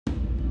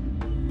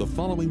The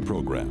following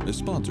program is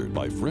sponsored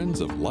by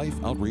Friends of Life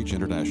Outreach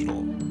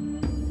International.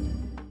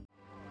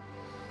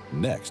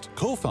 Next,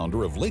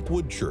 co-founder of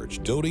Lakewood Church,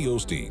 Dodie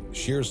Osteen,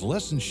 shares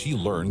lessons she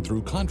learned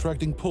through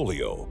contracting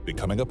polio,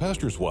 becoming a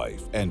pastor's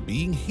wife, and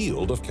being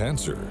healed of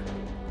cancer.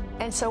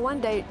 And so one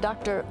day,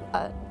 Dr.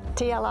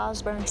 T.L.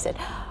 Osborne said,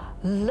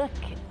 "Look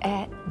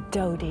at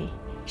Dodie.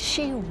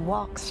 She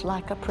walks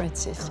like a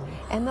princess."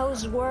 And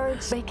those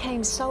words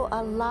became so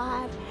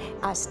alive.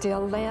 I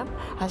still limp,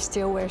 I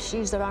still wear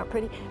shoes that aren't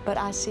pretty, but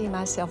I see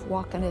myself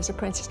walking as a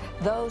princess.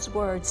 Those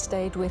words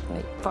stayed with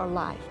me for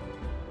life.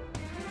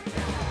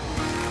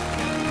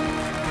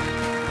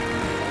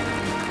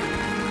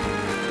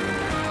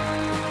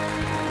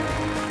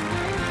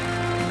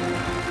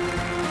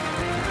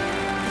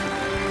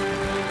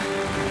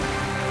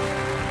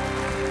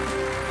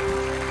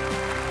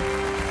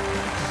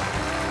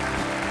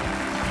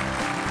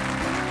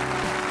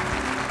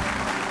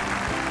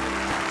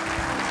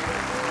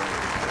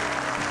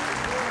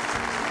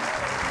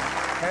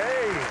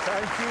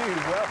 Thank you.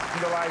 Welcome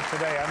to Life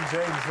Today. I'm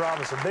James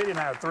Robison. Betty and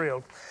I are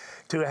thrilled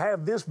to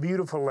have this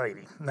beautiful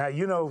lady. Now,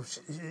 you know,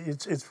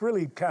 it's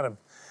really kind of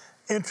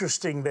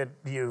interesting that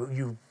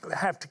you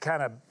have to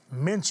kind of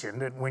mention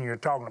that when you're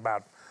talking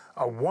about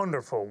a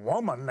wonderful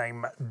woman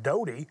named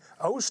Dodie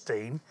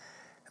Osteen,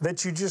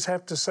 that you just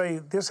have to say,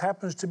 this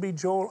happens to be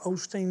Joel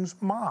Osteen's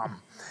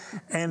mom.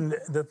 And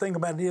the thing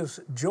about it is,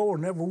 Joel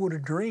never would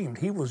have dreamed.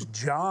 He was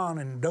John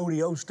and Dodie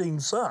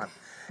Osteen's son,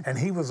 and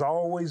he was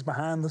always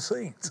behind the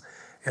scenes.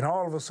 And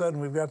all of a sudden,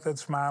 we've got that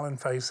smiling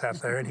face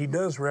out there. And he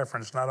does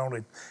reference not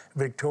only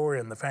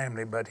Victoria and the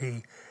family, but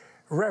he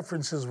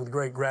references with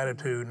great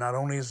gratitude not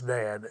only his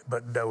dad,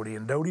 but Dodie.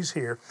 And Dodie's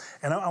here.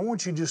 And I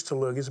want you just to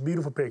look. It's a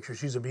beautiful picture.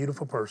 She's a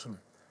beautiful person.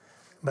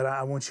 But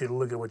I want you to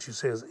look at what she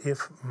says.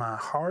 If my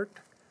heart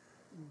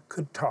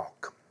could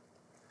talk.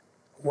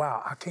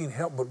 Wow, I can't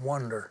help but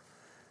wonder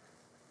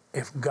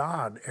if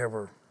God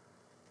ever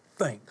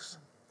thinks,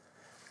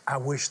 I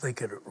wish they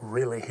could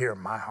really hear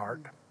my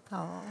heart.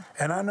 Oh.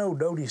 And I know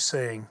Dodie's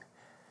saying,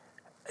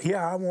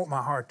 yeah, I want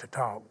my heart to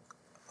talk,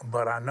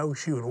 but I know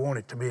she would want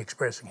it to be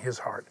expressing his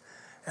heart.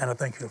 And I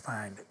think you'll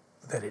find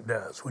that it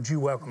does. Would you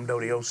welcome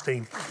Dodie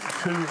Osteen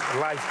to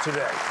Life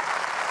Today?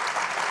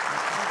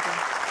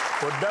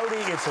 Well, Dodie,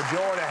 it's a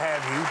joy to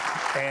have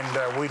you,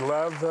 and we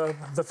love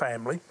the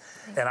family.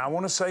 And I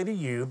want to say to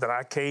you that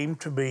I came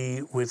to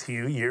be with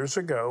you years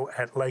ago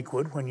at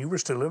Lakewood when you were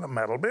still in a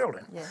metal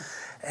building. Yes.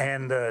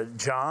 And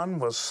John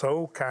was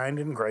so kind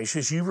and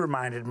gracious. You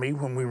reminded me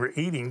when we were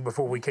eating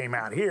before we came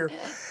out here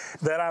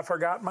that I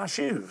forgot my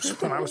shoes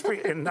when I was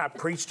and I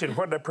preached in,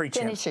 what did I preach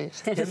tennis in?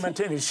 Shoes. In my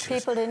tennis shoes.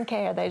 People didn't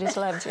care. They just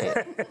loved you.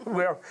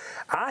 Well,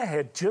 I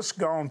had just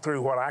gone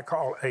through what I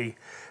call a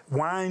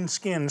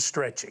wineskin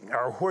stretching,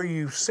 or where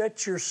you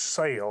set your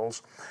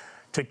sails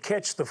to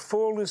catch the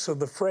fullness of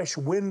the fresh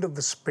wind of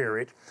the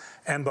Spirit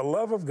and the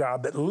love of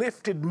God that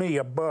lifted me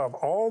above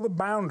all the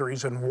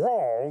boundaries and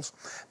walls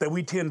that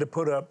we tend to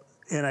put up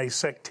in a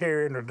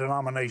sectarian or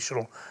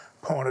denominational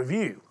point of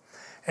view.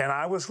 And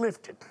I was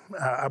lifted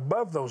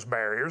above those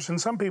barriers,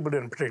 and some people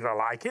didn't particularly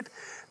like it.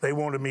 They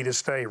wanted me to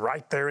stay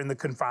right there in the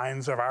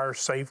confines of our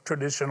safe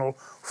traditional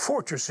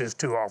fortresses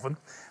too often,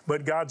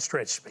 but God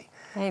stretched me.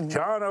 Amen.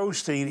 John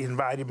Osteen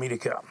invited me to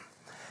come.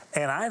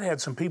 And I'd had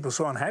some people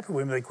so unhappy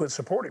with me, they quit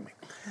supporting me.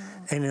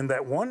 And in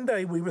that one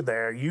day we were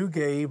there, you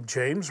gave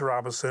James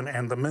Robison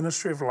and the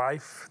Ministry of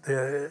Life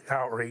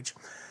Outreach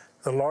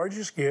the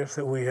largest gift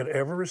that we had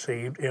ever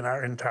received in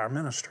our entire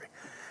ministry.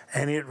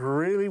 And it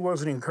really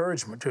was an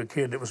encouragement to a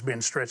kid that was being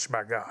stretched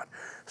by God.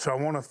 So I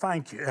want to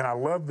thank you. And I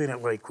love being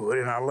at Lakewood,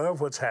 and I love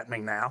what's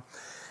happening now.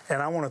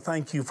 And I want to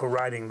thank you for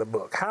writing the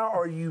book. How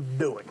are you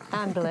doing?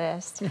 I'm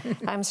blessed.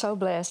 I'm so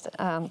blessed.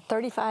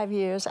 35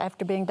 years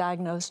after being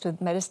diagnosed with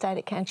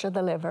metastatic cancer of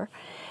the liver,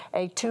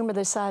 a tumor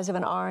the size of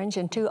an orange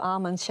and 2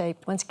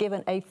 almond-shaped ones,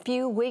 given a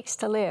few weeks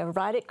to live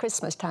right at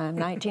Christmas time,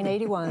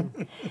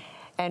 1981.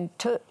 And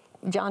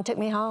John took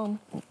me home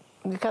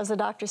because the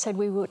doctor said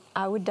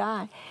I would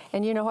die.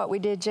 And you know what we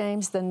did,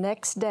 James? The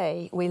next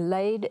day, we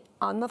laid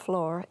on the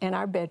floor in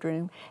our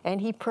bedroom,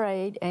 and he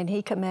prayed, and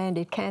he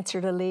commanded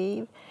cancer to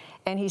leave.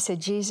 And he said,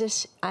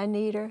 Jesus, I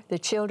need her, the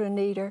children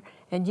need her,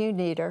 and you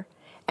need her.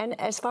 And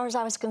as far as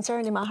I was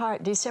concerned in my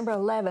heart, December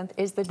 11th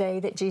is the day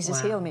that Jesus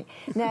healed me.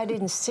 Now, it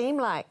didn't seem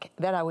like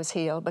that I was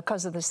healed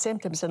because of the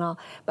symptoms and all,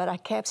 but I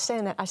kept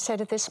saying that. I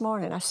said it this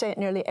morning. I say it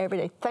nearly every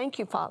day. Thank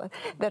you, Father,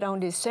 that on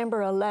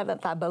December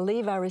 11th, I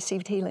believe I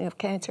received healing of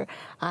cancer.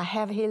 I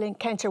have healing.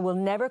 Cancer will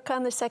never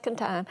come the second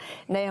time,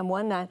 Nahum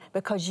 1:9,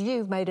 because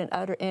you've made an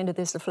utter end of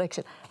this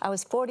affliction. I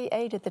was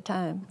 48 at the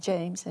time,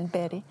 James and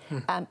Betty.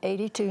 I'm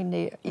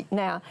 82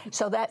 now,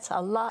 so that's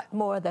a lot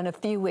more than a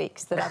few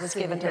weeks that I was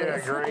given to live.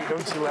 Yeah, great.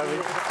 Don't you love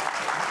it?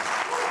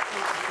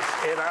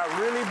 And I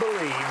really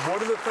believe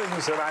one of the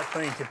things that I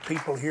think if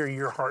people hear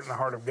your heart and the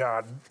heart of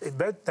God,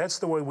 that's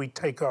the way we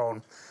take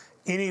on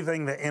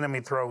anything the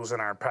enemy throws in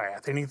our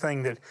path,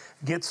 anything that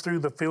gets through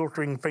the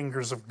filtering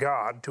fingers of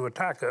God to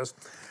attack us,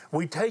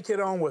 we take it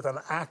on with an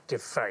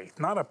active faith,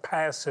 not a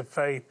passive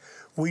faith.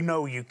 We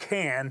know you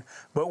can,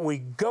 but we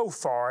go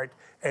for it,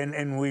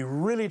 and we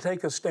really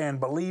take a stand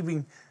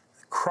believing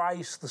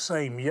Christ the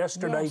same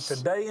yesterday, Yes.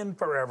 today, and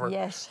forever,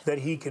 Yes. that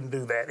He can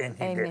do that, and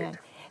He did Amen. it.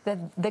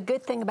 The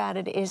good thing about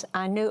it is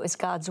I knew it was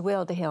God's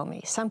will to heal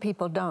me. Some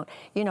people don't.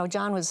 You know,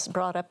 John was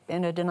brought up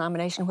in a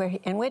denomination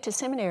and went to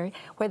seminary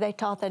where they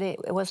taught that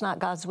it was not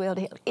God's will to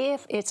heal.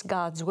 If it's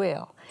God's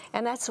will,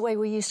 and that's the way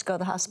we used to go to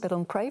the hospital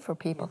and pray for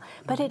people.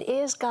 But it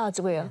is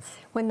God's will. Yes.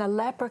 When the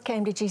leper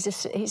came to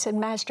Jesus, he said,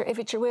 Master, if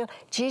it's your will,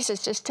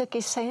 Jesus just took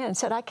his hand and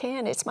said, I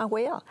can, it's my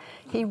will.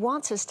 He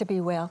wants us to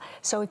be well.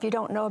 So if you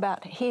don't know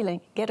about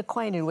healing, get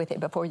acquainted with it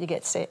before you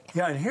get sick.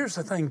 Yeah, and here's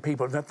the thing,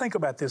 people. Now think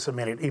about this a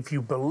minute. If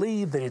you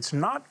believe that it's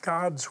not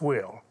God's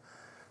will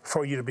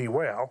for you to be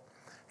well,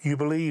 you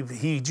believe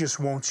He just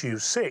wants you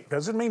sick.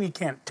 Doesn't mean He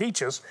can't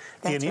teach us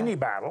in any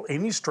battle,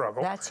 any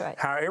struggle. That's right.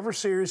 However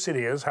serious it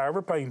is,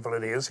 however painful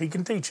it is, He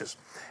can teach us.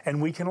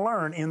 And we can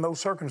learn in those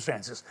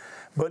circumstances.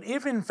 But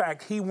if in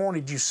fact He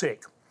wanted you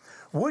sick,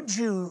 would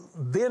you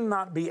then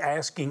not be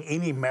asking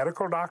any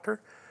medical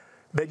doctor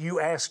that you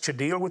asked to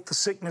deal with the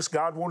sickness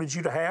God wanted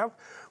you to have?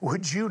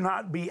 Would you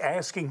not be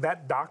asking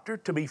that doctor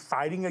to be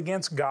fighting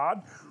against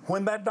God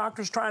when that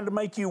doctor's trying to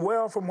make you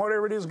well from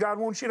whatever it is God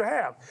wants you to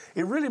have?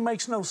 It really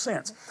makes no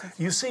sense.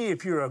 You see,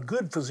 if you're a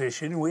good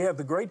physician, we have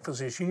the great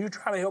physician, you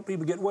try to help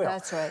people get well.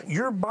 That's right.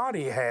 Your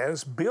body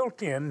has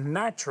built-in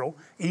natural,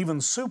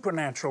 even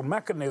supernatural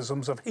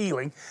mechanisms of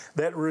healing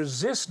that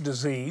resist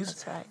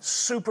disease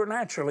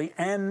supernaturally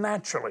and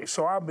naturally.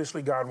 So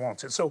obviously God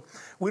wants it. So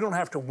we don't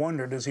have to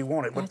wonder, does He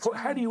want it? But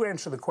how do you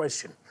answer the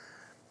question?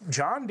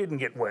 John didn't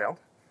get well.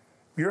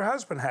 Your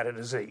husband had a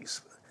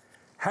disease.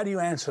 How do you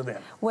answer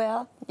them?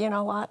 Well, you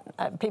know what?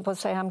 People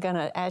say, I'm going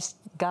to ask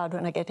God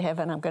when I get to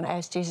heaven. I'm going to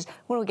ask Jesus.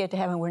 When we get to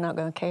heaven, we're not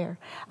going to care.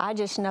 I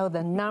just know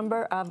the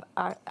number of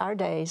our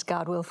days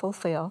God will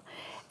fulfill.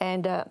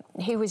 And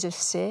he was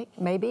just sick.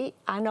 Maybe,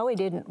 I know he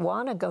didn't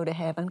want to go to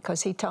heaven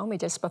because he told me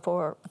just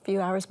before, a few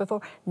hours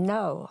before,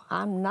 no,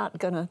 I'm not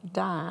going to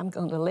die. I'm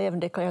going to live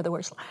and declare the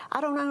works.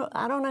 I don't know.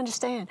 I don't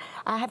understand.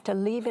 I have to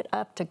leave it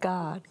up to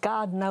God.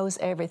 God knows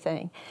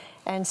everything.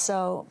 And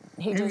so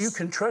You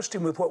can trust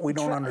Him with what we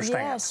don't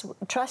understand. Yes,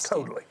 trust Him.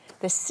 Totally.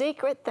 The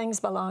secret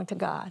things belong to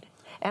God.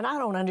 And I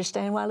don't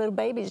understand why little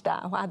babies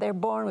die, why they're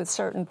born with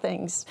certain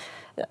things,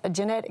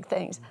 genetic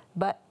things.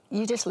 But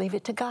you just leave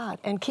it to God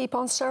and keep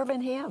on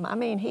serving Him. I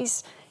mean,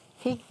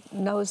 He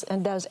knows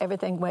and does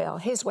everything well.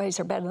 His ways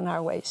are better than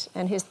our ways,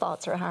 and His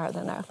thoughts are higher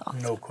than our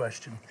thoughts. No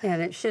question.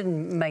 And it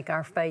shouldn't make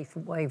our faith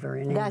waver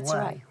in any way. That's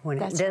right. When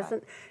it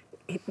doesn't,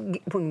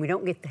 when we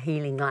don't get the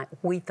healing like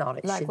we thought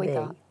it should be.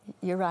 Thought.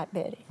 You're right,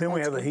 Betty. Then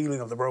we have the healing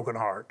of the broken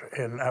heart.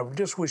 And I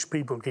just wish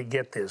people could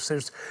get this.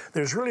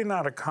 There's really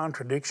not a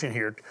contradiction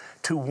here.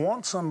 To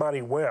want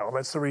somebody well,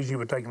 that's the reason you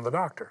would take them to the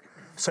doctor.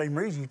 Same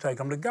reason you take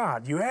them to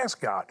God. You ask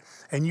God.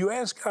 And you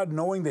ask God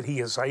knowing that He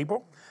is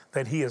able,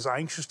 that He is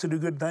anxious to do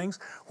good things.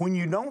 When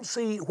you don't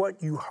see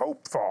what you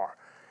hope for,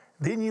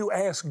 then you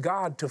ask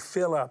God to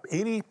fill up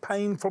any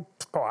painful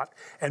spot.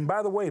 And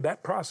by the way,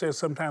 that process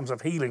sometimes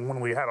of healing when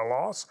we had a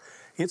loss,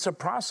 it's a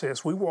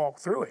process. We walk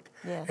through it.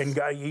 Yes. And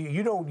God,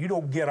 you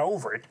don't get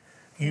over it.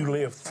 You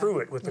live through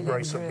it with the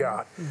grace of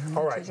God. Mm-hmm.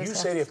 All right, you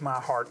said if my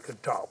heart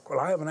could talk. Well,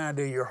 I have an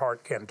idea your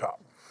heart can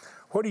talk.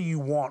 What do you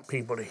want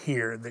people to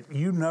hear that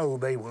you know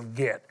they will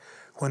get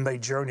when they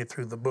journey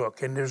through the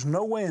book? And there's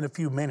no way in a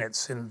few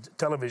minutes in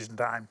television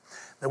time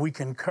that we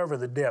can cover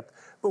the depth.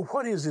 But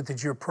what is it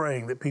that you're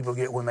praying that people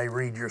get when they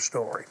read your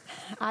story?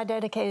 I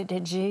dedicated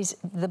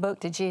the book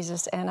to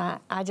Jesus, and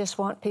I just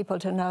want people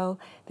to know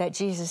that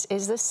Jesus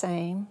is the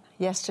same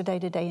yesterday,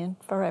 today, and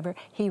forever.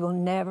 He will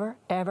never,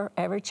 ever,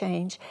 ever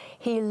change.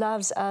 He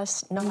loves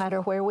us no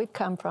matter where we've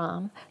come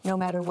from, no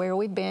matter where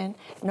we've been,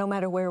 no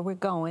matter where we're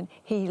going.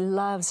 He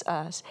loves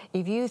us.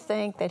 If you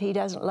think that He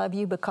doesn't love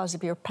you because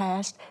of your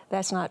past,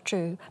 that's not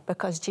true,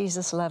 because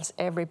Jesus loves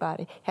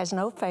everybody. Has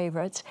no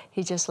favorites.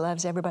 He just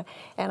loves everybody.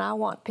 And I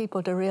want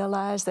people to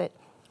realize that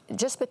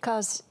just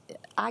because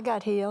I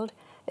got healed,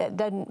 it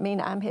doesn't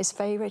mean I'm His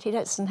favorite. He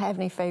doesn't have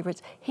any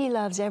favorites. He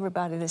loves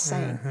everybody the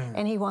same,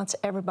 and He wants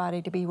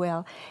everybody to be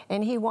well.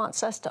 And He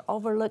wants us to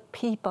overlook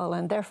people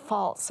and their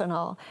faults and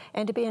all,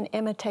 and to be an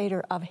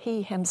imitator of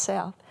He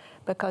Himself,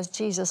 because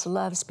Jesus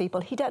loves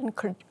people. He doesn't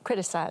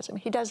criticize them.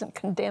 He doesn't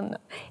condemn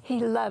them. He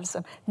loves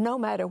them no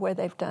matter where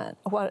they've done,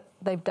 what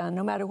they've done,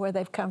 no matter where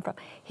they've come from.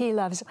 He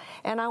loves them.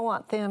 And I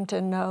want them to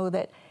know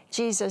that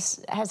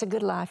Jesus has a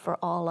good life for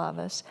all of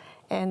us,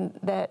 and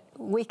that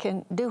we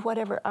can do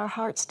whatever our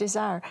hearts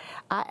desire.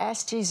 I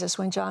asked Jesus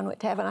when John went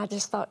to heaven, I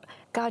just thought,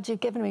 God, you've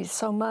given me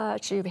so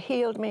much. You've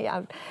healed me.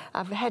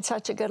 I've had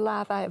such a good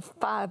life. I have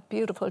 5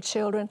 beautiful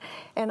children.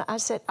 And I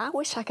said, I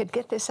wish I could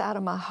get this out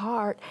of my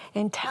heart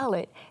and tell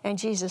it. And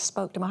Jesus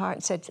spoke to my heart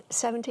and said,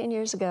 17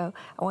 years ago,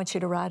 I want you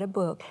to write a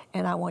book,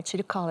 and I want you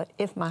to call it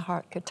If My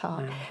Heart Could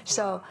Talk.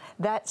 So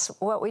that's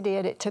what we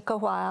did. It took a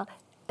while.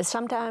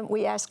 sometimes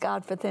we ask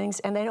God for things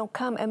and they don't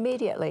come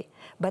immediately,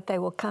 but they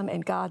will come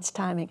in God's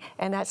timing.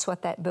 And that's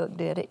what that book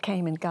did. It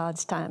came in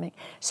God's timing.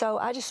 So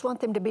I just want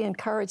them to be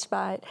encouraged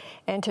by it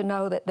and to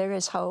know that there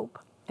is hope,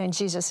 and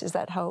Jesus is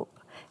that hope.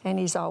 And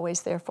He's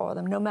always there for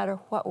them, no matter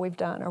what we've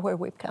done or where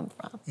we've come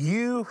from.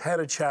 You had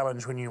a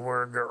challenge when you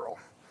were a girl,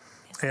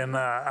 and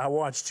I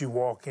watched you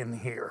walk in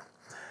here,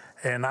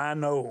 and I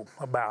know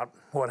about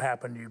what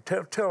happened to you.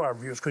 Tell our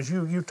viewers, because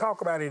you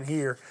talk about it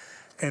here,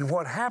 and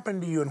what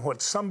happened to you and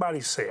what somebody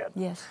said.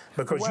 Yes.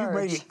 Because you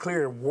made it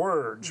clear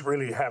words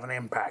really have an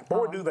impact.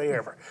 Boy, do they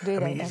ever.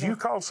 If you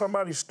call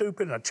somebody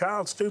stupid and a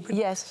child stupid,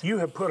 yes, you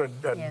have put a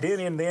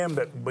dent in them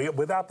that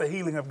without the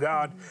healing of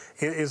God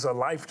is a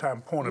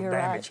lifetime point of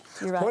damage.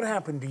 You're right. What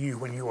happened to you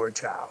when you were a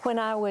child? When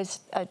I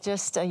was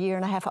just a year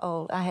and a half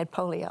old, I had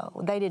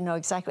polio. They didn't know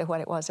exactly what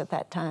it was at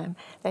that time.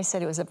 They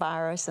said it was a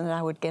virus and that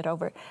I would get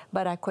over it.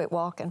 But I quit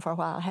walking for a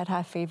while. I had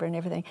high fever and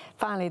everything.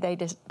 Finally, they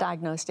just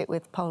diagnosed it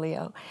with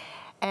polio.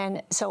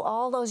 And so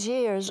all those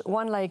years,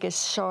 one leg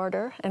is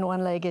shorter and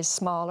one leg is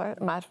smaller.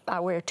 I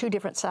wear 2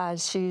 different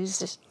size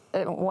shoes.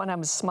 One of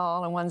them is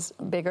small and one's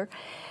bigger.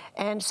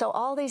 And so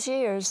all these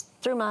years,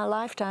 through my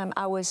lifetime,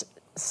 I was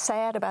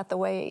sad about the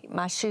way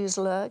my shoes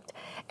looked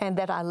and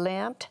that I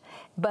limped,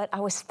 but I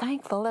was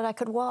thankful that I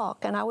could walk.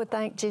 And I would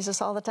thank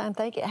Jesus all the time.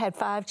 I had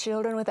 5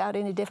 children without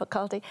any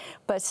difficulty,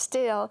 but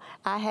still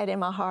I had in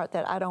my heart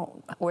that I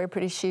don't wear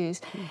pretty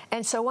shoes.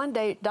 And so one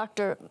day,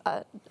 Dr.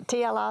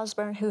 T.L.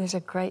 Osborne, who is a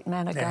great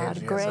man of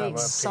God, great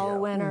soul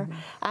winner.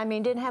 I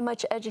mean, didn't have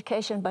much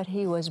education, but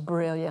he was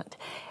brilliant.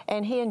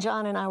 And he and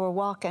John and I were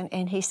walking,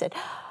 and he said,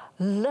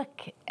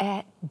 "Look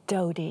at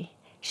Dodie.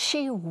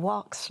 She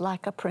walks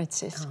like a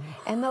princess."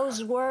 And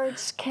those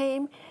words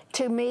came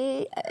to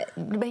me,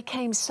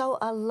 became so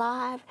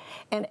alive.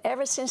 And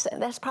ever since then,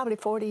 that's probably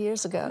 40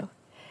 years ago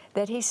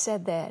that he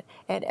said that.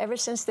 And ever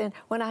since then,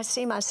 when I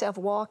see myself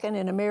walking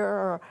in a mirror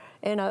or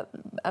in a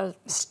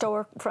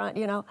store front,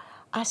 you know,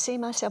 I see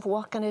myself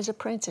walking as a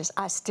princess.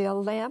 I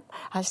still limp.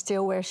 I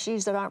still wear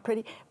shoes that aren't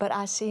pretty, but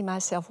I see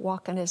myself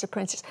walking as a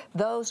princess.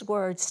 Those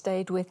words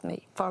stayed with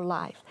me for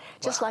life,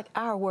 just like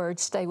our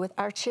words stay with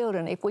our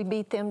children. If we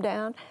beat them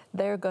down,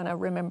 they're going to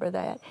remember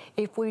that.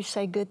 If we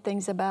say good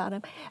things about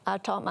them, I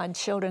taught my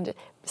children to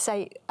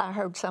say, I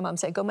heard some of them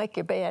say, "Go make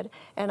your bed."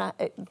 And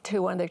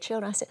to one of their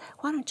children, I said,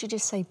 "Why don't you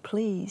just say,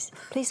 please?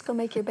 Please go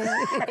make your bed."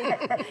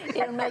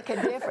 It'll make a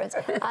difference.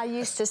 I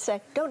used to say,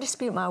 "Don't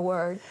dispute my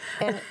word."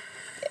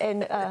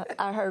 And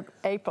I heard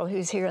April,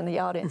 who's here in the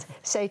audience,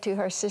 say to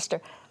her sister,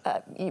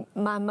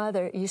 my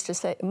mother used to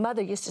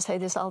say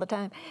this all the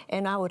time,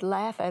 and I would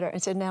laugh at her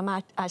and say,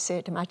 "Now I say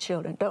it to my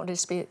children, don't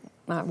dispute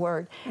my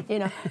word." You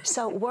know,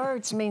 so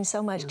words mean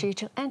so much to you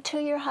and to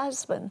your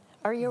husband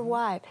or your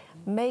wife.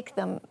 Make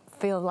them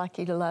feel like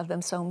you love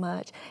them so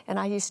much. And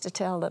I used to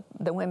tell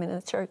the women in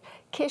the church,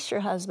 kiss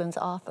your husbands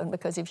often,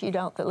 because if you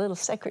don't, the little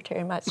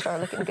secretary might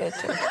start looking good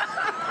too.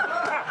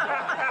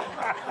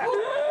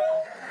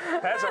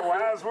 That's a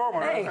wise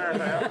woman right there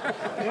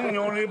now. You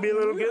want to be a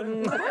little good?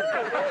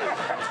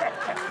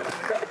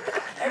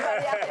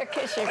 Everybody out there,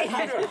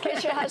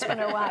 kiss your husband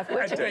or wife.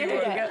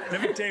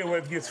 Let me tell you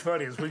what gets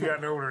funny. As we've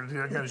gotten older,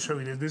 I got to show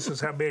you this. This is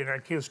how bad I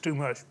kiss too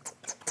much.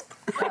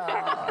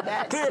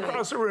 That's Clear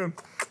across the room.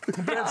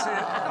 That's it.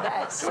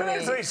 That's sweet.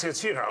 At least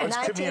it's, you know, it's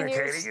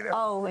communicating. You know?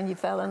 Oh, when you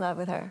fell in love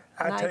with her.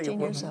 I 19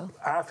 years old.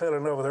 I fell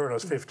in love with her when I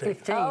was 15.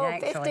 15,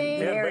 actually. 15.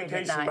 Yeah,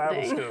 Vacation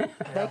Bible School.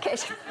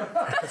 Vacation.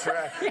 That's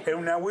right.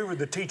 And now we were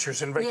the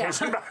teachers in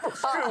Vacation Bible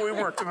School. We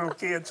weren't the little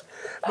kids.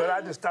 But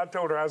I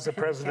told her I was the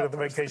president of the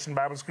Vacation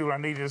Bible School. I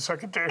needed a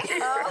secretary.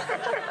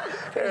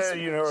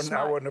 You know, and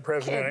I wasn't the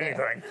president of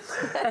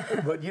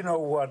anything. But you know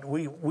what?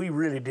 We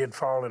really did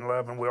fall in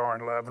love, and we are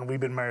in love. And we've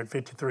been married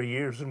 53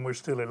 years, and we're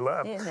still in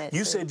love.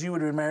 You said you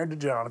would have been married to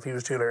John if he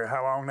was still there.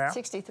 How long now?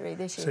 63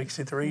 this year.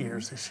 63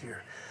 years this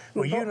year.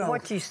 Well, you know,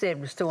 what you said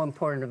was so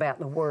important about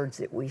the words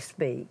that we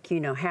speak. You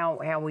know,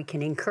 how we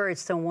can encourage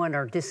someone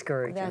or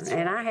discourage them. That's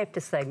And right. I have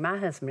to say, my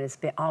husband has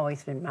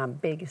always been my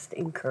biggest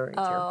encourager.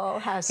 Oh,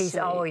 how He's sweet.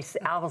 always,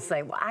 I will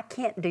say, "Well, I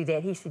can't do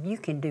that." He said, "You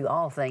can do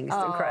all things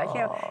through Christ."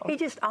 You know, he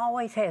just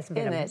always has been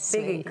Isn't a that big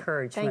sweet?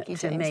 encouragement Thank you,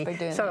 to James, me. for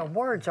doing So that.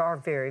 words are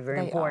very, very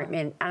They important.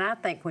 are. And I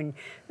think when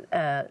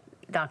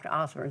Dr.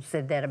 Osborne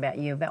said that about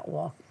you, about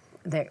walk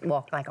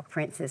like a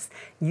princess,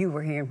 you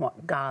were hearing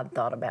what God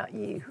thought about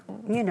you,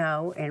 you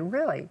know, and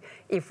really,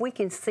 if we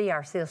can see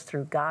ourselves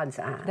through God's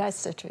eyes,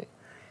 That's the truth.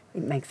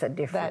 it makes a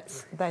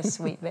difference. That's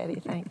sweet, Betty.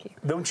 Thank you.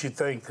 don't you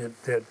think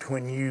that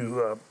when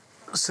you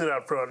sit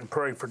out front and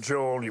pray for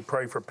Joel, you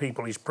pray for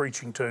people he's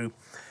preaching to,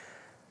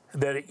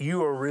 that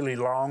you are really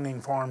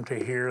longing for him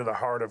to hear the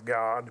heart of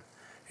God?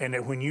 And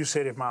that when you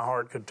said, "If my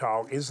heart could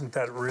talk," isn't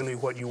that really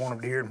what you want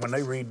them to hear? And when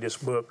they read this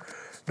book,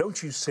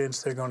 don't you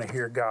sense they're going to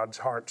hear God's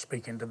heart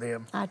speaking to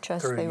them? I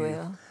trust through they you?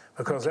 will.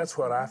 Because that's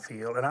what I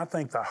feel. And I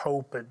think the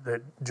hope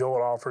that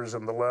Joel offers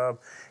and the love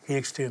he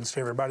extends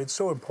to everybody, it's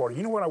so important.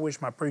 You know what I wish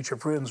my preacher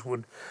friends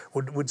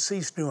would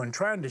cease doing?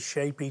 Trying to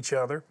shape each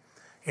other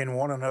in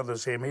one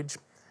another's image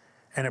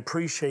and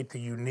appreciate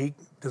the unique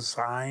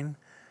design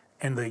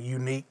and the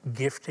unique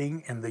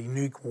gifting and the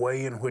unique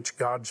way in which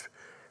God's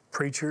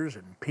preachers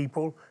and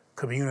people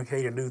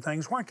communicate and do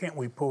things. Why can't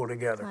we pull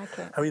together? Why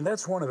can't? I mean,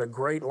 that's one of the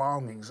great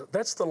longings.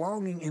 That's the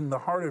longing in the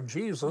heart of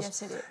Jesus.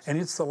 Yes, it is. And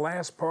it's the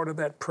last part of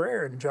that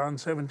prayer in John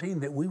 17,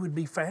 that we would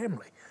be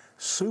family,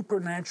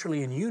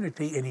 supernaturally in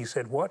unity. And he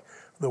said, what?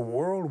 The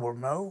world will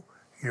know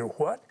you're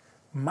what?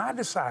 My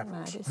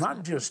disciples.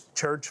 Not just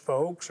church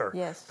folks or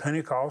yes.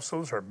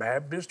 Pentecostals or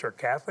Baptists or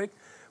Catholic,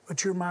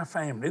 but you're my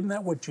family. Isn't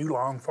that what you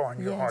long for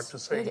in your heart to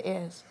see? It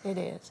is. It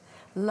is.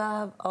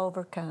 Love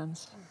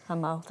overcomes a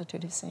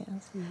multitude of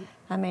sins. Mm-hmm.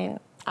 I mean,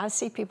 I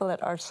see people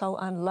that are so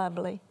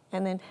unlovely,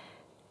 and then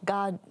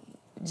God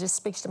just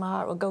speaks to my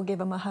heart, well, go give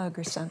them a hug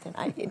or something.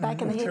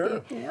 Back in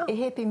the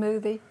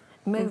hippie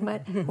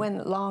movement,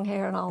 when long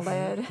hair and all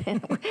that,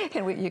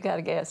 and you got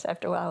to guess,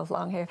 after a while, with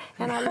long hair.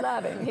 And I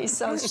love him. He's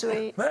so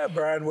sweet.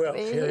 Brian Welch.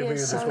 He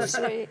is so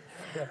sweet.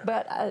 Yeah.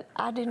 But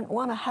I didn't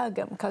want to hug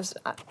them because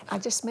I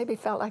just maybe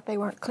felt like they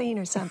weren't clean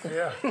or something.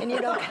 Yeah. And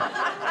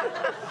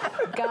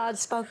God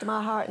spoke to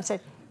my heart and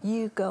said,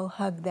 you go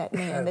hug that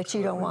man that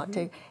you don't want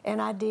to.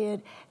 And I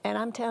did. And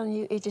I'm telling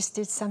you, it just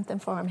did something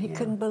for him. He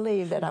couldn't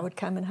believe that I would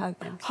come and hug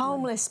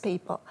homeless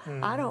people.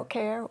 Mm-hmm. I don't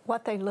care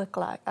what they look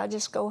like. I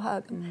just go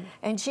hug them. Mm-hmm.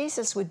 And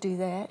Jesus would do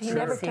that. He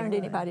never turned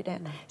anybody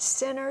down. Mm-hmm.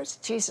 Sinners,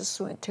 Jesus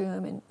went to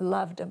them and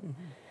loved them.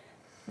 Mm-hmm.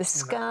 The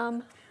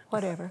scum,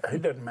 whatever.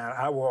 It doesn't matter.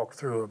 I walked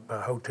through a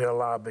hotel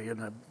lobby,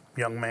 and a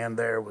young man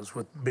there was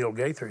with Bill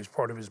Gaither. He's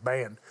part of his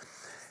band.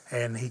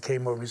 And he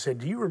came over and he said,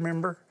 Do you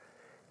remember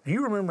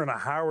in a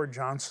Howard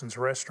Johnson's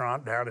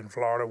restaurant down in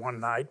Florida one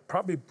night,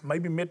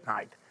 maybe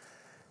midnight,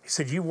 he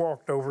said, you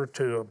walked over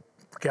to a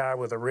guy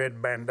with a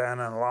red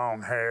bandana and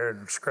long hair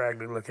and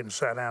scraggly looking,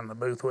 sat down in the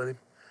booth with him.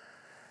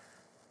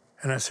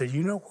 And I said,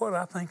 you know what?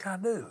 I think I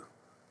do.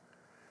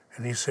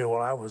 And he said,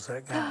 well, I was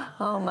that guy.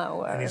 Oh, my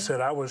word. And he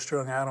said, I was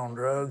strung out on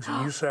drugs,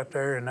 and you sat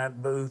there in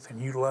that booth,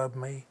 and you loved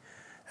me.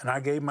 And I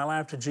gave my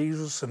life to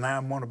Jesus, and now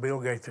I'm one of Bill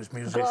Gaither's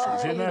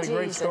musicians. Isn't that a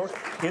great story?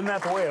 Isn't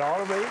that the way it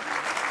ought to be?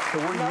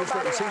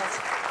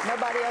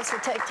 Nobody else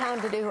would take time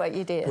to do what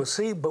you did. Well,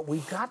 see, but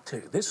we've got to.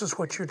 This is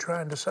what you're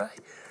trying to say.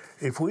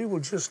 If we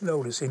will just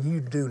notice, and you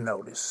do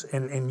notice,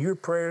 in your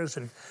prayers,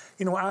 and,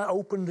 I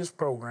opened this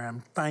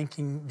program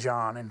thanking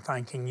John and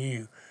thanking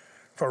you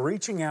for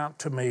reaching out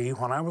to me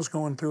when I was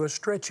going through a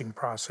stretching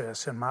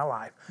process in my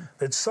life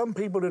that some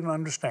people didn't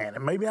understand,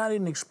 and maybe I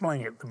didn't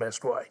explain it the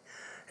best way.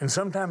 And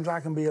sometimes I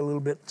can be a little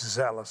bit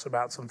zealous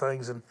about some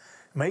things, and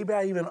maybe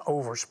I even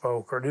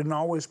overspoke or didn't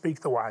always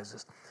speak the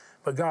wisest.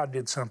 But God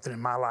did something in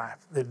my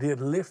life that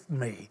did lift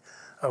me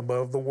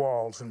above the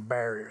walls and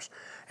barriers.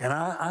 And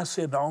I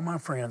said to all my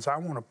friends, I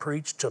want to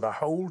preach to the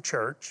whole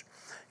church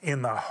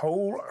in the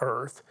whole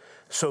earth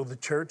so the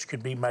church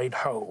could be made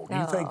whole. Do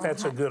you think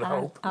that's a good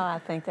hope? I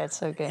think that's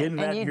so good. Isn't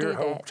that your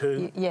hope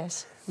too?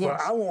 Yes. Well,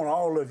 I want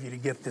all of you to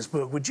get this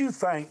book. Would you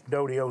thank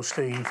Dodie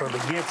Osteen for the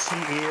gift she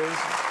is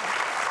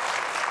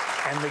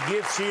and the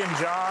gift she and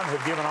John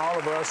have given all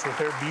of us with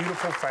their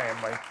beautiful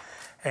family?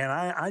 And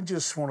I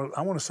just want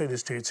to say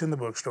this to you. It's in the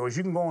bookstores.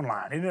 You can go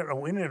online. Isn't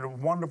it a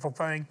wonderful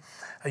thing?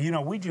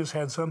 We just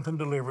had something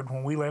delivered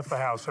when we left the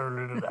house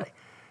earlier today.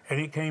 And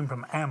it came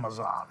from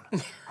Amazon,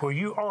 where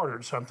you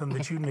ordered something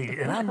that you needed.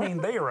 And I mean,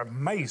 they are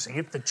amazing.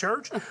 If the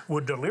church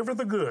would deliver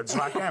the goods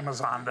like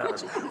Amazon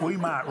does, we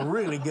might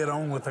really get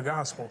on with the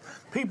gospel.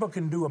 People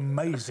can do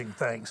amazing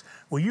things.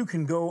 Well, you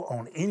can go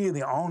on any of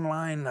the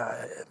online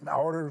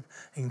ordering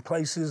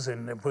places,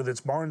 and whether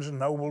it's Barnes &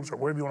 Nobles or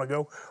wherever you want to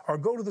go, or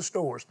go to the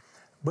stores.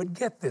 But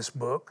get this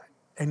book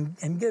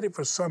and get it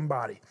for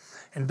somebody.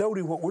 And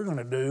Dodie, what we're going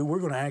to do, we're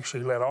going to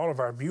actually let all of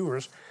our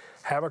viewers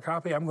have a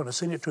copy. I'm going to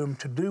send it to them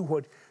to do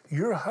what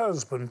your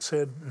husband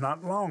said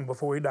not long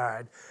before he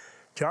died.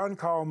 John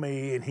called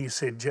me and he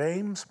said,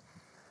 James,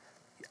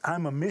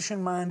 I'm a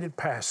mission-minded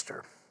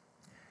pastor,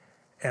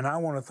 and I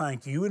want to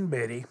thank you and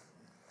Betty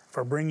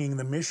for bringing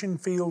the mission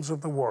fields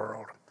of the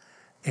world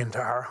into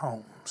our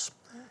homes.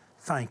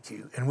 Thank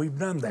you. And we've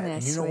done that.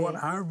 And you know what?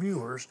 Our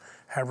viewers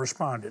have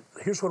responded.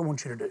 Here's what I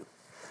want you to do.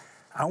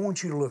 I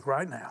want you to look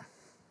right now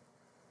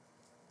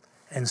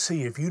and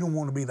see if you don't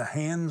want to be the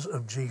hands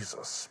of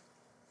Jesus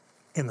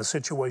in the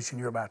situation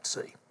you're about to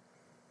see.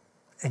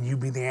 And you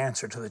be the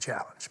answer to the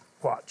challenge.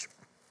 Watch.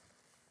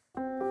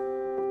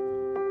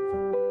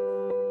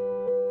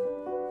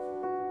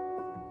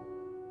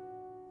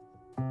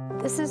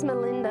 This is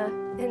Melinda,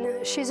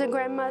 and she's a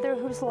grandmother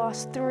who's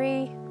lost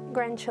 3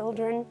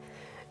 grandchildren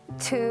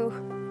to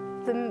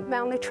the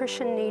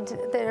malnutrition needs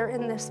that are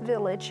in this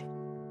village.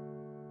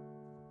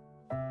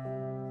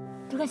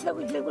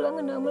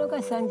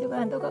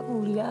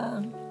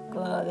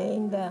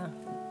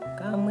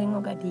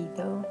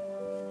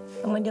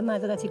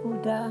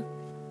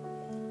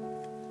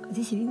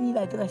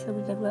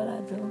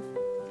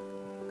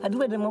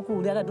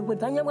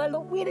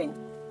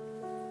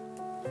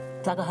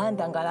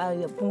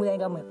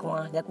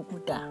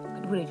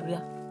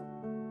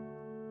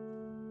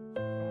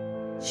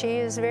 She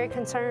is very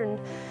concerned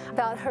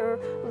about her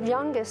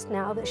youngest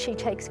now that she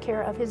takes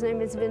care of. His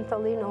name is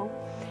Ventolino,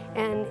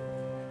 and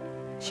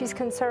She's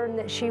concerned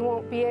that she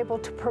won't be able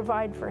to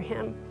provide for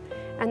him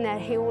and that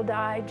he will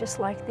die just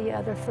like the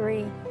other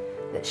 3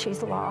 that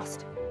she's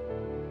lost.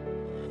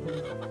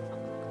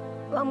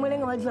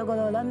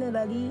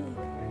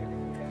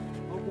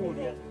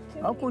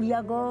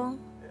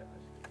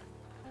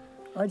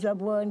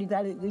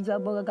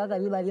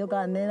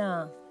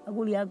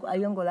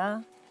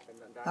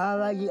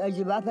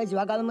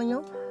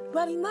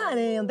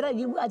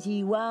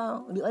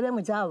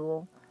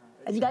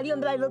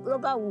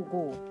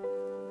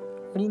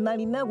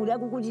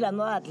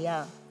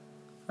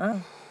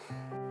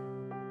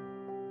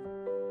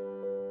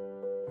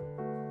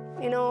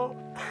 You know,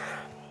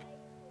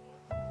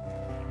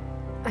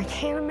 I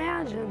can't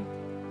imagine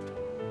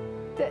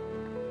that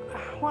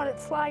what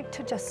it's like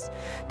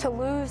to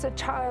lose a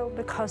child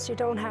because you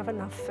don't have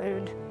enough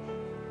food.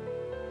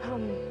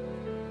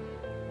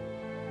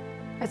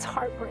 It's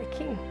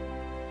heartbreaking.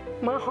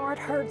 My heart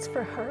hurts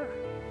for her,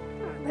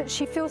 that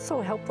she feels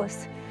so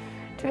helpless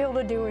to be able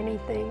to do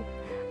anything.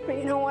 But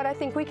you know what? I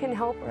think we can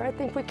help her. I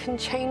think we can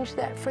change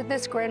that for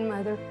this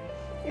grandmother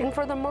and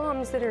for the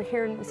moms that are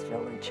here in this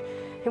village.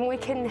 And we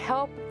can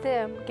help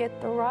them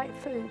get the right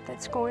food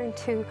that's going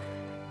to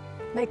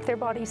make their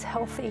bodies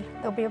healthy.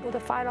 They'll be able to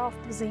fight off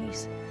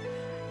disease.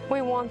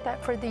 We want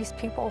that for these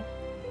people.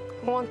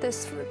 I want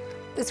this for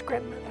this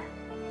grandmother.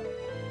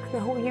 I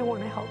know you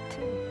want to help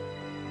too.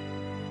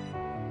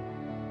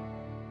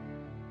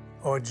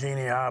 Oh,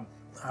 Jeannie, I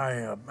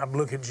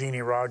look at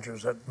Jeannie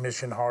Rogers at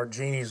Mission Heart.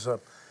 Jeannie's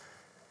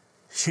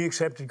she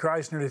accepted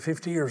Christ nearly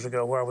 50 years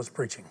ago while I was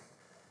preaching,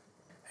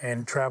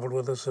 and traveled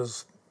with us,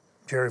 as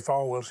Jerry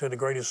Falwell said, the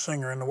greatest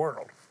singer in the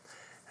world.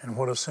 And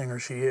what a singer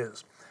she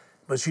is.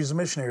 But she's a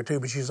missionary too,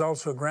 but she's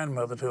also a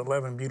grandmother to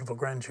 11 beautiful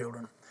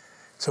grandchildren.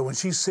 So when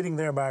she's sitting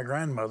there by a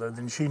grandmother,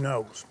 then she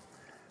knows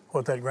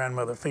what that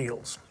grandmother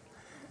feels.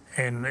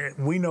 And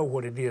we know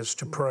what it is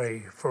to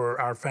pray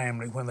for our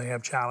family when they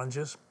have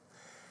challenges.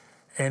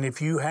 And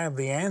if you have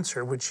the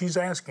answer, which she's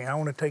asking, I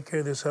want to take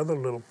care of this other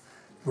little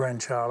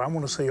grandchild. I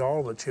want to see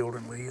all the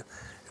children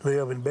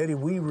live. And Betty,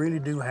 we really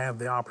do have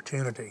the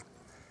opportunity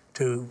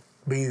to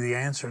be the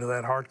answer to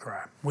that heart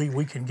cry.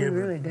 We can give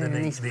really do. And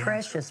these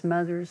precious answer.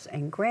 Mothers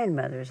and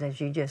grandmothers, as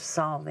you just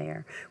saw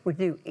there, would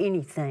do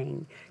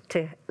anything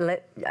to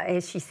let,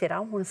 as she said, I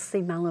want to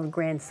see my little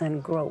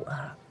grandson grow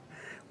up.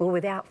 Well,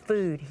 without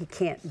food, he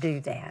can't do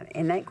that.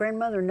 And that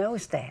grandmother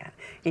knows that.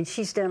 And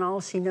she's done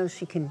all she knows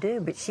she can do,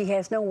 but she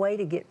has no way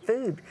to get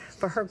food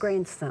for her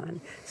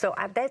grandson. So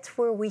that's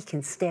where we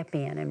can step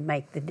in and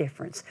make the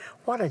difference.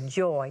 What a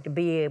joy to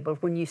be able,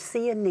 when you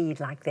see a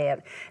need like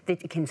that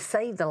can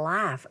save the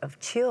life of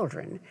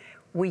children,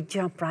 we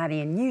jump right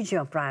in. You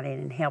jump right in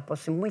and help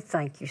us, and we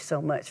thank you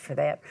so much for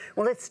that.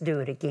 Well, let's do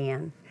it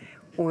again.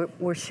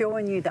 We're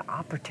showing you the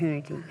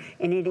opportunity,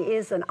 and it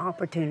is an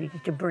opportunity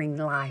to bring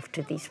life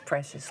to these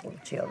precious little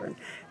children.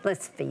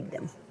 Let's feed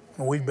them.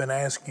 Well, we've been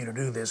asking you to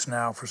do this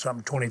now for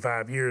some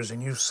 25 years,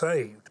 and you've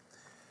saved.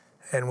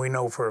 And we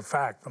know for a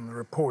fact from the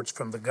reports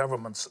from the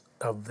governments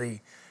of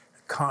the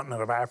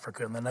continent of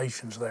Africa and the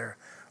nations there,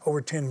 over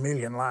 10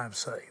 million lives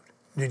saved.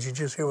 Did you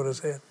just hear what I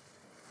said?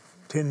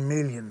 10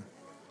 million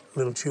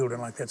little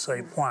children like that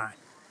saved. Why?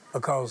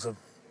 Because of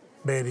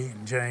Betty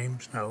and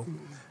James? No.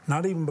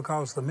 Not even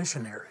because of the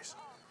missionaries,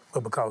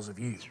 but because of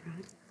you.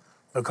 Right.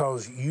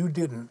 Because you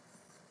didn't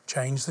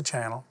change the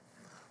channel,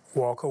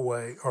 walk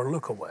away, or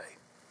look away.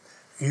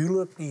 You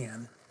looked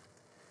in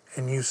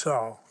and you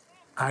saw,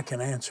 I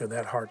can answer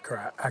that heart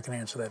cry. I can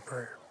answer that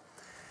prayer.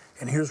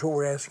 And here's what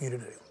we're asking you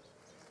to do.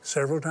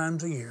 Several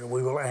times a year,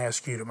 we will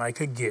ask you to make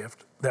a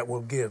gift that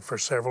will give for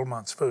several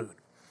months' food.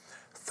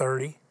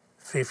 $30,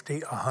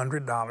 $50,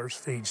 $100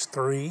 feeds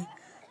 3,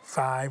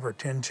 5, or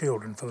 10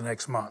 children for the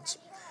next months.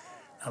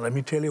 Now, let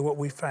me tell you what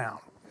we found.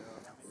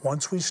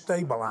 Once we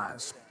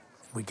stabilize,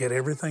 we get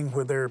everything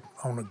where they're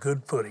on a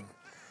good footing.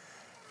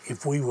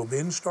 If we will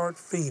then start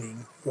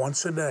feeding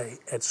once a day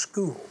at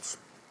schools,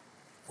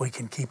 we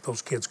can keep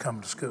those kids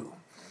coming to school.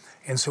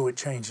 And so it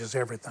changes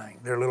everything,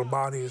 their little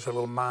bodies, their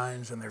little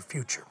minds, and their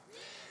future.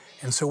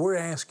 And so we're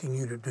asking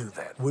you to do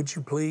that. Would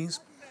you please?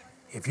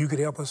 If you could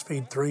help us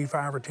feed 3,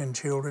 5, or 10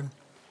 children,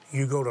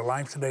 you go to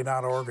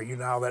lifetoday.org, or you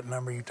dial that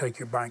number, you take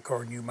your bank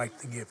card, and you make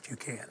the gift you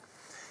can.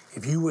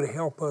 If you would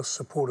help us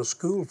support a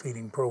school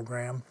feeding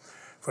program,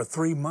 for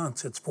 3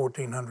 months, it's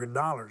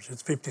 $1,400.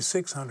 It's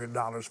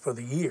 $5,600 for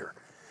the year.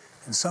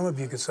 And some of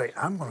you could say,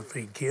 I'm going to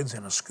feed kids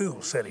in a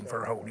school setting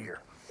for a whole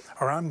year.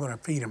 Or I'm going to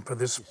feed them for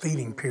this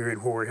feeding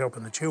period where we're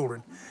helping the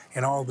children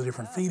in all the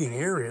different feeding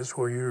areas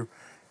where you're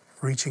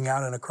reaching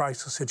out in a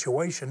crisis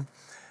situation.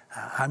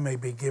 I may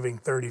be giving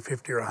 30,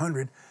 50, or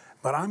 100,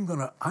 but I'm going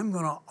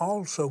to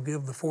also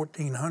give the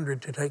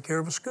 $1,400 to take care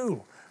of a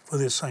school for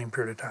this same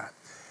period of time.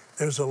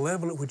 There's a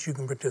level at which you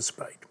can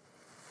participate.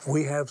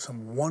 We have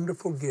some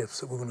wonderful gifts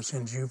that we're going to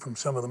send you from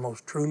some of the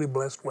most truly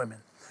blessed women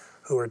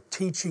who are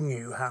teaching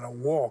you how to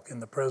walk in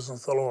the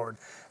presence of the Lord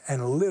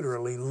and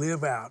literally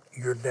live out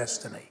your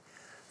destiny.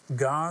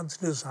 God's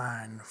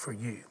design for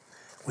you.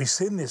 We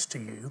send this to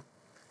you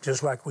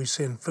just like we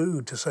send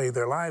food to save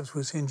their lives.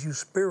 We send you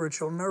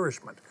spiritual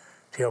nourishment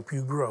to help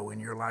you grow in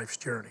your life's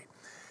journey.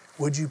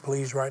 Would you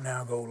please right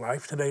now go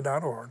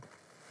lifetoday.org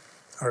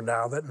or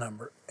dial that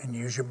number and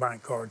use your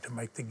bank card to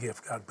make the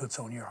gift God puts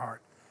on your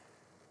heart.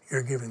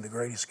 You're giving the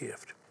greatest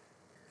gift.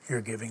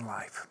 You're giving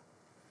life.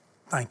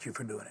 Thank you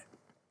for doing it.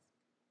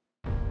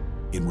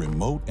 In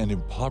remote and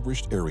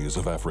impoverished areas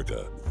of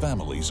Africa,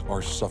 families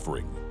are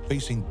suffering,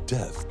 facing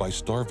death by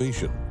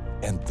starvation,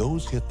 and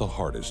those hit the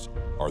hardest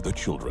are the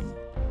children.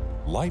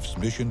 Life's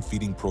Mission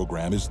Feeding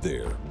Program is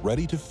there,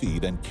 ready to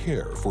feed and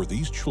care for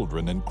these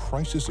children in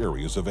crisis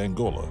areas of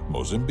Angola,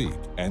 Mozambique,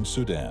 and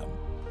Sudan.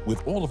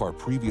 With all of our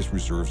previous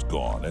reserves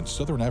gone and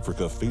Southern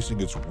Africa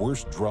facing its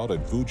worst drought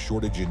and food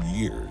shortage in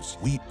years,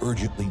 we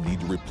urgently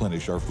need to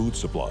replenish our food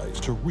supplies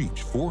to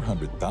reach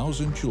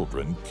 400,000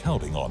 children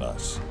counting on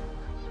us.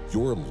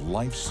 Your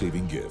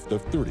life-saving gift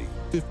of $30,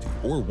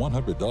 $50, or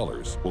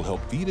 $100 will help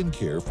feed and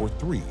care for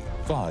 3,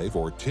 5,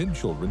 or 10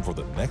 children for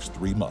the next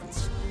 3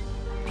 months.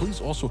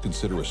 Please also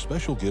consider a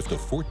special gift of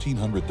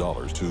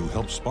 $1,400 to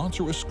help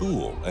sponsor a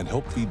school and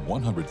help feed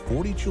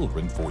 140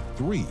 children for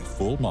 3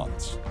 full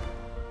months.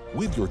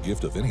 With your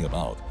gift of any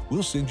amount,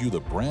 we'll send you the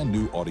brand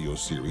new audio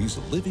series,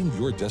 Living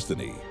Your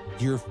Destiny.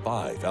 Hear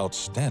 5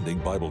 outstanding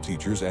Bible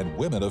teachers and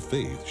women of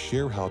faith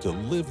share how to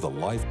live the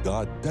life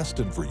God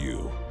destined for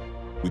you.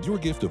 With your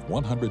gift of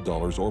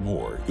 $100 or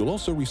more, you'll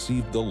also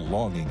receive The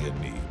Longing in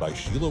Me by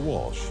Sheila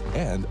Walsh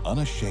and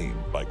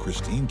Unashamed by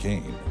Christine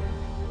Kane.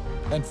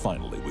 And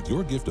finally, with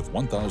your gift of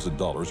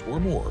 $1,000 or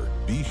more,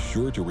 be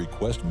sure to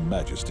request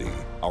Majesty,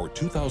 our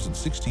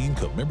 2016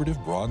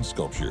 commemorative bronze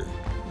sculpture.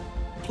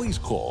 Please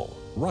call,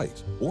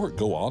 write, or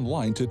go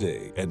online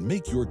today and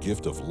make your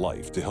gift of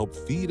life to help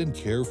feed and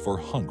care for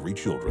hungry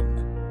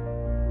children.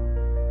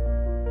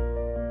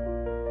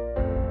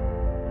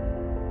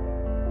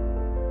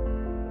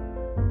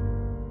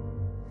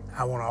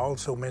 I want to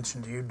also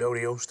mention to you,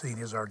 Dodie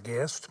Osteen is our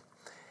guest,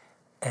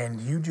 and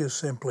you just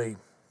simply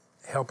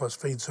help us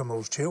feed some of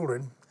those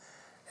children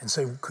and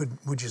say,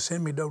 would you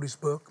send me Dodie's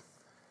book?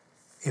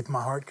 If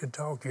my heart could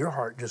talk, your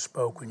heart just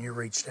spoke when you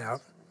reached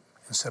out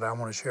and said, I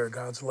want to share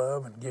God's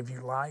love and give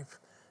you life,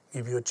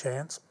 give you a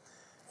chance.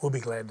 We'll be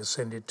glad to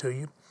send it to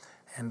you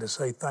and to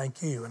say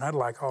thank you. And I'd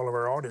like all of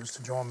our audience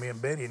to join me and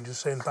Betty in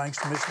just saying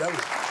thanks to Miss Dodie.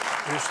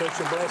 You're such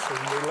a blessing.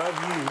 We love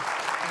you,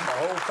 the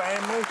whole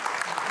family,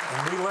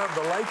 and we love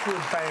the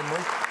Lakewood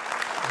family.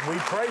 And we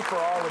pray for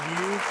all of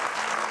you.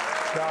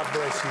 God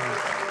bless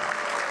you.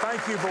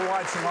 Thank you for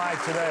watching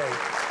Life Today.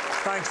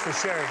 Thanks for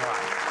sharing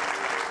life.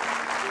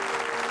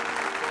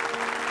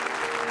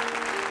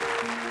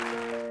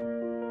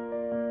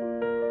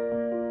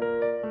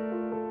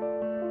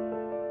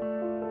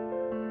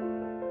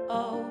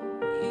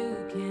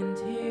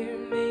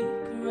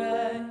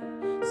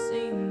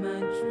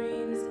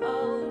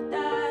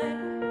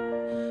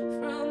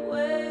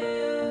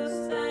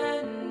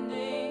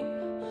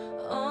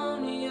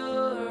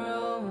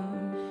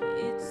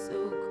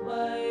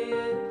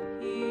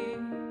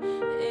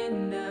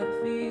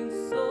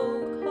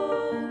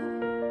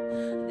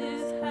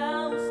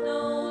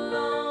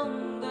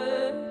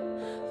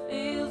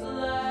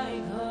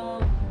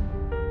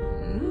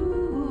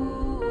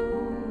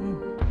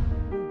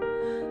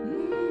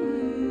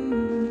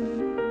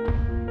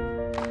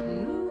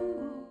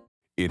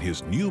 In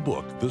his new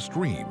book, The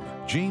Stream,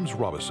 James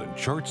Robison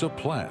charts a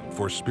plan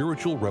for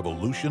spiritual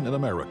revolution in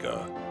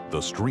America.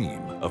 The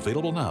Stream,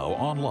 available now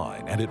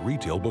online and at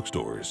retail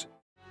bookstores.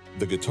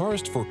 The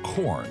guitarist for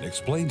Korn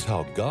explains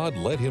how God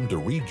led him to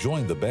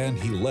rejoin the band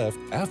he left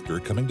after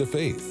coming to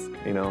faith.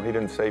 You know, he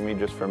didn't save me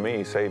just for me,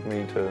 he saved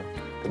me to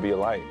be a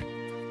light.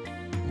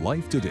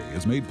 Life Today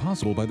is made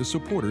possible by the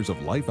supporters of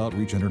Life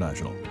Outreach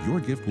International. Your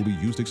gift will be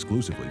used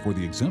exclusively for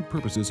the exempt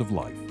purposes of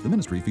life. The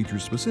ministry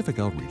features specific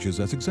outreaches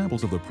as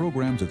examples of the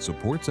programs it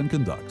supports and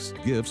conducts.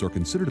 Gifts are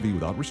considered to be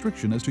without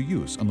restriction as to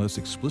use unless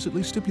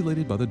explicitly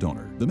stipulated by the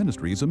donor. The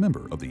ministry is a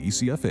member of the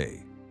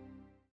ECFA.